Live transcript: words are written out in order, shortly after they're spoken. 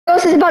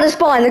ghost is about to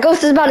spawn. The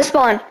ghost is about to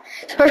spawn.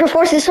 Special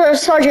Forces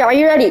Sergeant, are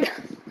you ready?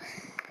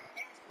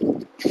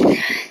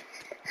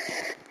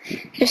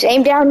 Just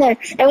aim down there.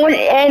 And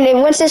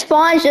once it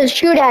spawns, just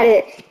shoot at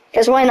it.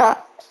 Because why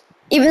not?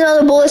 Even though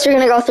the bullets are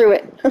going to go through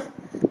it.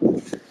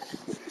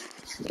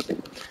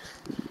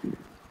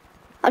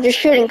 I'm just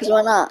shooting because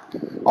why not?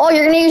 Oh,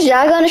 you're going to use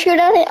that gun to shoot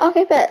at it?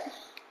 Okay, bet.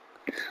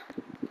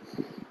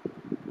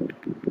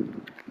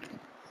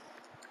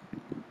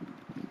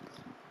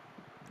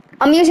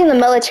 I'm using the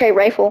military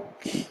rifle.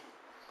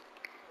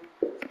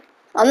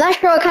 I'm not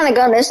sure what kind of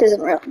gun this is in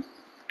real.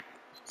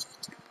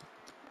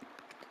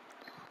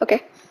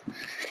 Okay.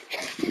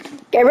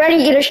 Get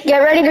ready to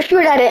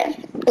shoot at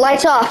it.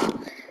 Lights off.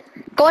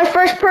 Go in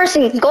first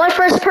person. Go in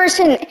first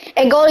person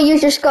and go to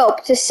use your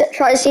scope. Just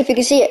try to see if you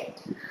can see it.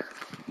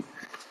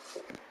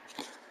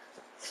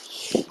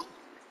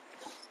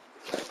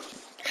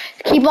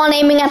 Keep on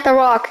aiming at the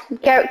rock,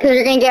 because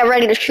you're gonna get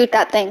ready to shoot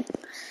that thing.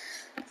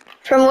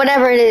 From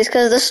whatever it is,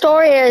 because the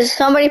story is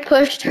somebody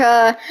pushed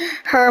her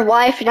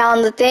wife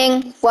down the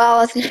thing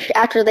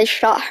after they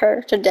shot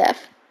her to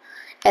death,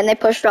 and they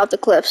pushed her off the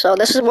cliff. So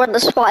this is where the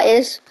spot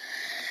is.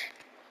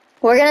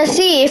 We're gonna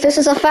see if this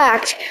is a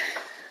fact.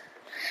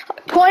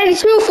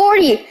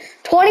 2240,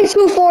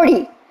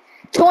 2240,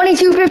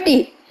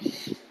 2250.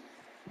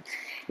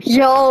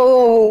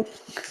 Yo.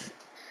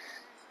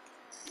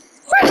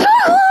 We're so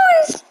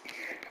close!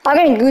 I'm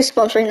getting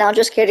goosebumps right now,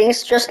 just kidding,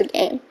 it's just a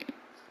game.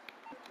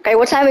 Okay,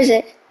 what time is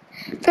it?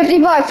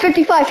 55,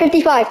 55,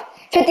 55,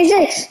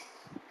 56,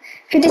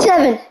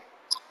 57,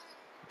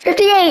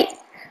 58,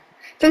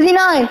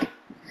 59,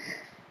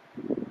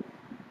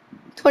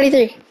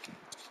 23.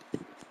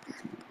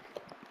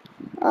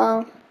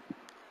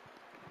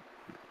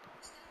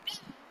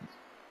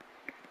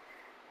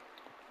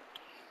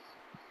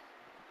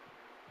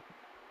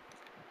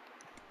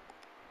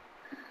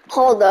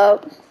 Hold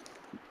up.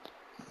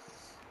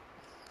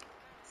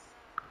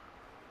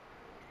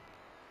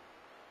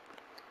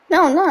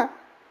 No, I'm not.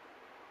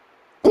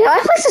 Did I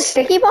place a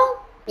sticky bomb?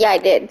 Yeah, I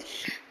did.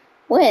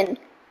 When?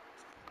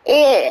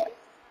 Wait.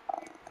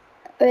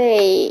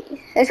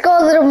 Let's go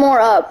a little more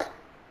up.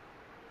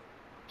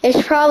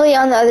 It's probably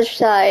on the other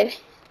side.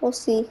 We'll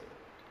see.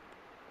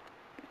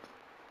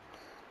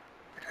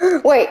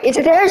 Wait, is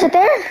it there? Is it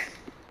there?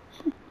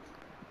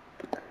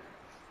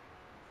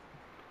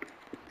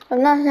 I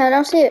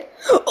don't see it.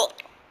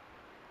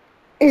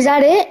 Is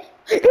that it?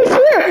 It's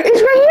here!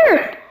 It's right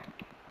here!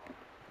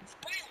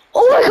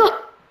 Oh my god!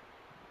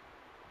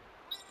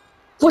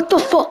 What the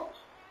fuck?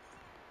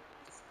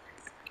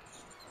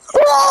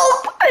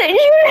 Oh! What the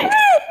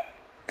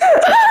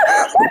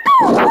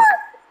fuck?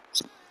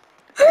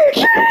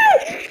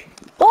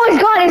 Oh,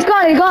 it's gone, it's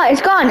gone, it's gone,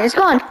 it's gone, it's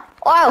gone.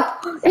 Wow,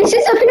 it's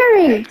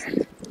disappearing.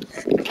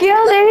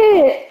 Killed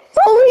it.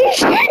 Holy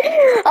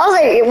shit. I was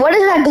like, what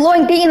is that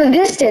glowing thing in the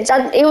distance?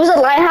 It was a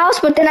lighthouse,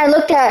 but then I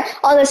looked at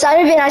on the side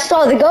of it and I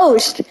saw the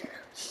ghost.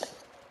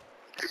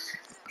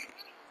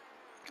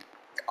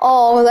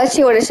 Oh, let's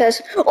see what it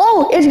says.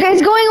 Oh, it's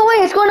going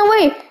away, it's going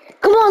away.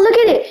 Come on, look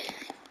at it.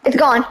 It's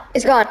gone,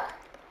 it's gone.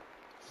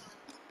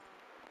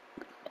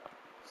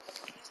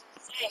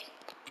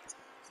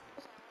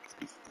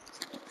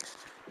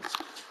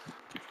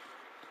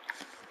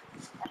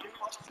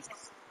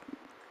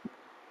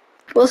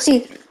 We'll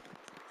see.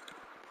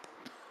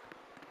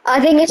 I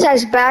think it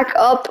says back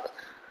up.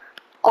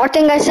 Or I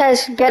think it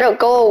says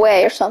go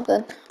away or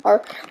something.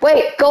 Or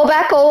wait, go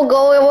back, go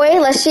away.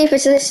 Let's see if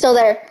it's still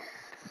there.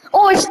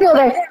 Oh, it's still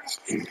there.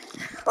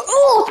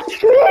 Oh,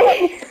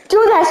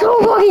 dude, that's so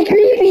fucking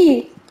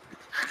creepy.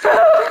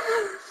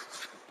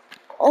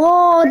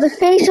 Oh, the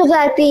face of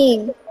that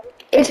thing.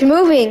 It's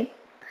moving.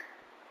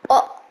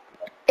 Oh,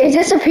 it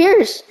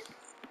disappears.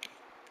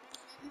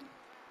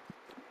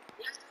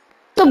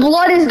 The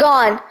blood is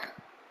gone.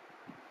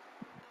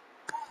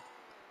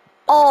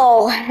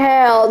 Oh,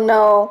 hell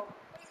no.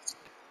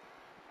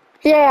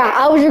 Yeah,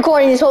 I was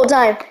recording this whole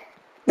time.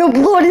 The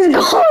blood is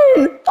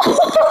gone.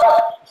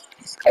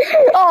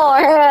 Oh,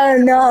 hell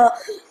no.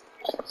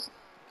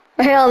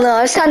 Hell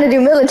no, it's time to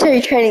do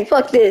military training.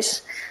 Fuck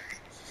this.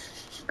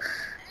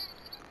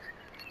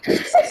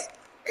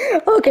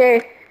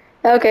 Okay.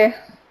 Okay.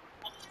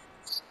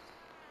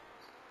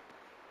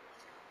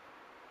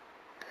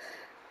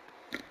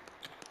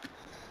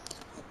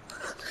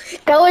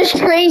 That was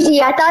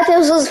crazy. I thought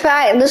this was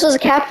fact. This was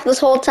capped this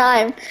whole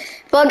time.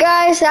 But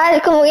guys,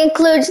 that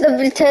concludes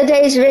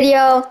today's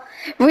video.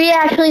 We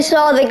actually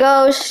saw the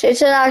ghost.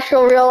 It's an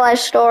actual real life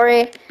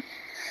story.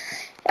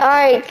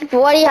 Alright,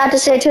 what do you have to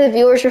say to the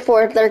viewers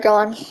before they're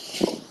gone?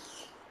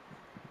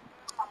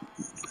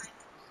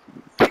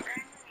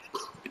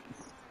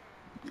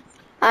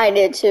 I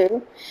did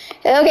too.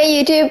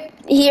 Okay, YouTube,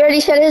 he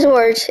already said his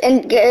words.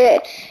 And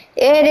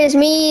it is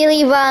me,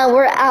 Levi.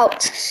 We're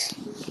out.